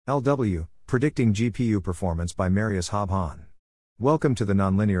LW, Predicting GPU Performance by Marius Hobbhahn. Welcome to the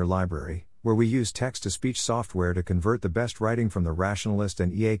Nonlinear Library, where we use text-to-speech software to convert the best writing from the rationalist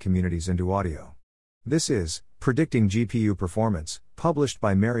and EA communities into audio. This is Predicting GPU Performance, published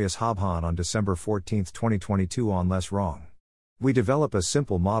by Marius Hobbhahn on December 14, 2022 on Less Wrong. We develop a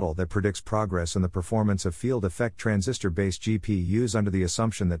simple model that predicts progress in the performance of field effect transistor-based GPUs under the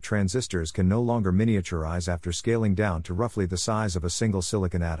assumption that transistors can no longer miniaturize after scaling down to roughly the size of a single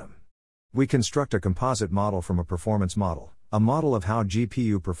silicon atom. We construct a composite model from a performance model, a model of how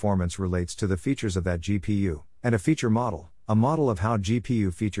GPU performance relates to the features of that GPU, and a feature model, a model of how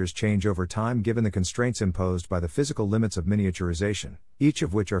GPU features change over time given the constraints imposed by the physical limits of miniaturization, each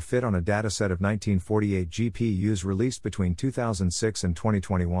of which are fit on a dataset of 1948 GPUs released between 2006 and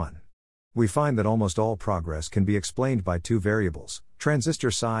 2021. We find that almost all progress can be explained by two variables: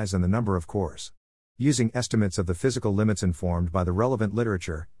 transistor size and the number of cores. Using estimates of the physical limits informed by the relevant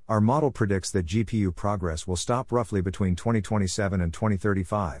literature, our model predicts that GPU progress will stop roughly between 2027 and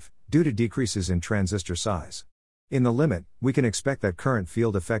 2035, due to decreases in transistor size. In the limit, we can expect that current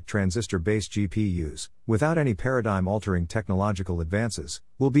field effect transistor-based GPUs, without any paradigm-altering technological advances,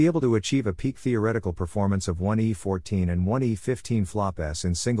 will be able to achieve a peak theoretical performance of 1E14 and 1E15 flop-S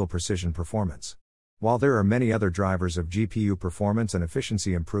in single precision performance. While there are many other drivers of GPU performance and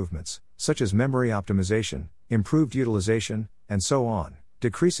efficiency improvements, such as memory optimization, improved utilization, and so on,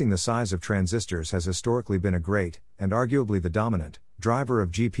 decreasing the size of transistors has historically been a great, and arguably the dominant, driver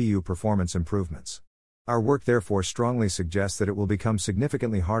of GPU performance improvements. Our work therefore strongly suggests that it will become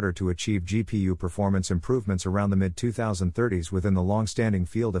significantly harder to achieve GPU performance improvements around the mid-2030s within the long-standing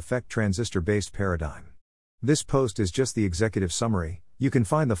field effect transistor-based paradigm. This post is just the executive summary. You can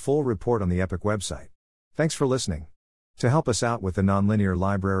find the full report on the EPIC website. Thanks for listening. To help us out with the Nonlinear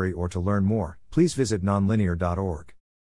Library or to learn more, please visit nonlinear.org.